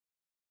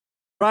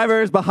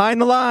Drivers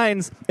behind the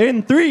lines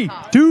in 3,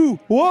 2,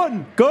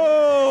 1,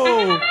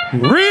 go!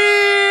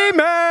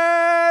 Rematch!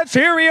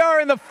 Here we are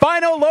in the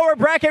final lower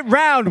bracket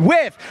round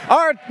with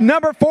our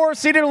number 4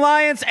 seeded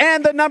alliance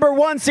and the number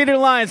 1 seeded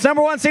alliance.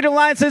 Number 1 seeded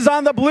alliance is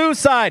on the blue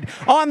side.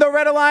 On the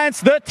red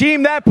alliance, the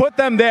team that put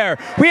them there.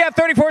 We have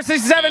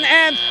 34-67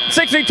 and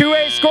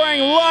 62A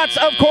scoring lots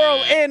of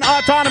coral in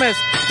autonomous.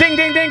 Ding,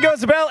 ding, ding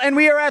goes the bell, and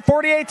we are at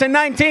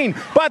 48-19.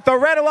 But the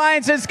red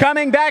alliance is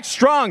coming back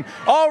strong,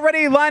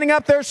 already lining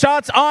up their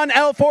shots on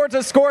L4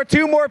 to score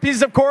 2 more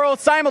pieces of coral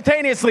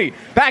simultaneously.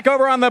 Back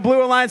over on the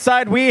blue alliance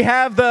side, we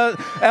have the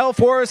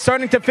L4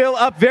 starting to fill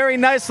up very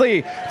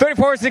nicely.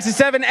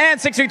 34-67 and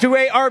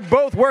 62A are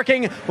both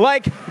working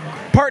like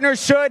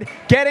partners should,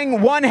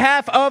 getting one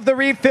half of the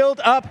reef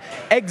filled up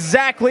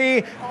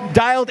exactly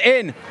dialed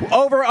in.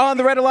 Over on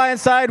the red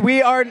alliance side,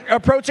 we are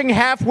approaching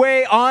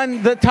halfway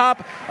on the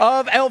top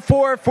of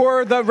L4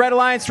 for the red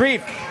alliance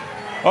reef.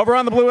 Over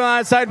on the blue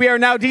alliance side, we are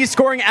now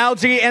descoring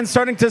algae and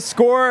starting to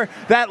score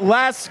that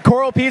last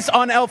coral piece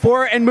on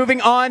L4 and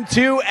moving on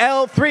to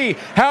L3.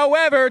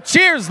 However,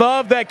 cheers,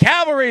 love, the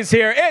cavalry's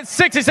here. It's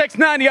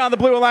 66-90 on the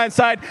blue alliance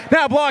side,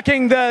 now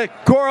blocking the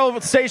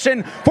coral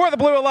station for the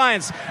blue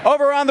alliance.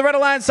 Over on the red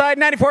alliance side,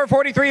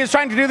 94-43 is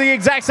trying to do the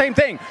exact same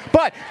thing,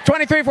 but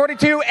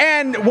 23-42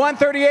 and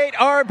 138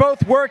 are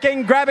both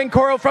working, grabbing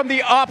coral from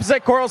the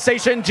opposite coral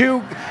station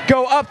to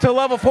go up to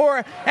level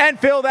 4 and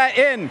fill that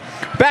in.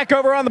 Back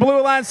over on the blue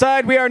alliance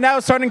side, we are now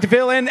starting to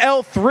fill in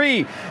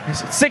L3,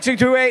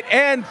 62-8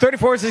 and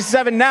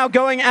 34-67 now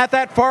going at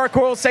that far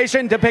coral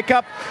station to pick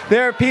up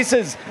their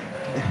pieces.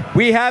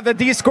 We have the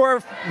D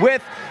score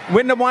with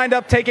Wyndham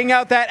Windup taking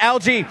out that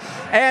algae,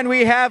 and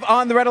we have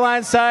on the red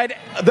alliance side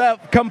the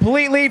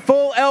completely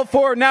full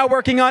L4 now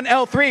working on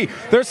L3.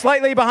 They're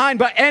slightly behind,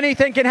 but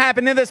anything can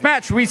happen in this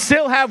match. We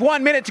still have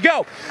 1 minute to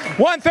go.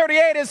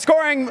 138 is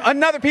scoring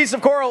another piece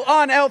of coral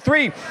on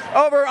L3.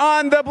 Over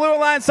on the blue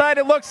alliance side,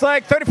 it looks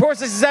like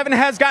 34-67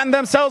 has gotten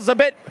themselves a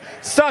bit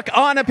stuck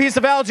on a piece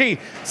of algae.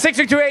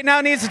 62-8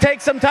 now needs to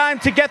take some time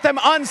to get them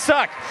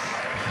unstuck.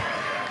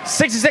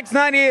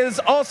 66-90 is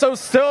also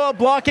still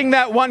blocking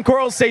that one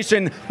coral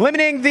station,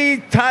 limiting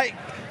the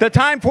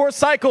time for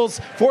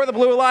cycles for the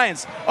blue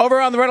alliance. Over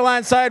on the red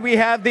alliance side, we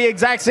have the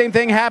exact same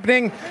thing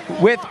happening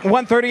with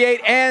 138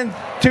 and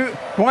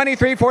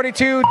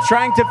 23-42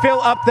 trying to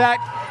fill up that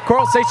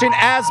coral station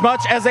as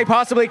much as they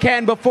possibly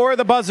can before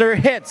the buzzer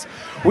hits.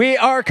 We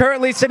are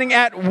currently sitting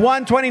at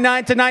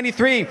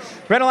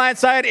 129-93. Red alliance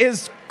side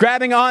is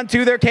grabbing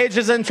onto their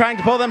cages and trying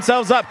to pull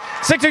themselves up.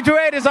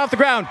 62-8 is off the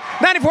ground.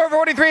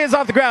 94-43 is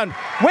off the ground.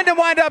 Wyndham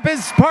Windup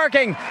is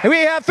parking. And we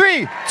have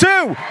 3, 2,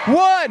 1,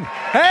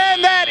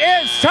 and that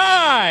is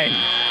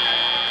time.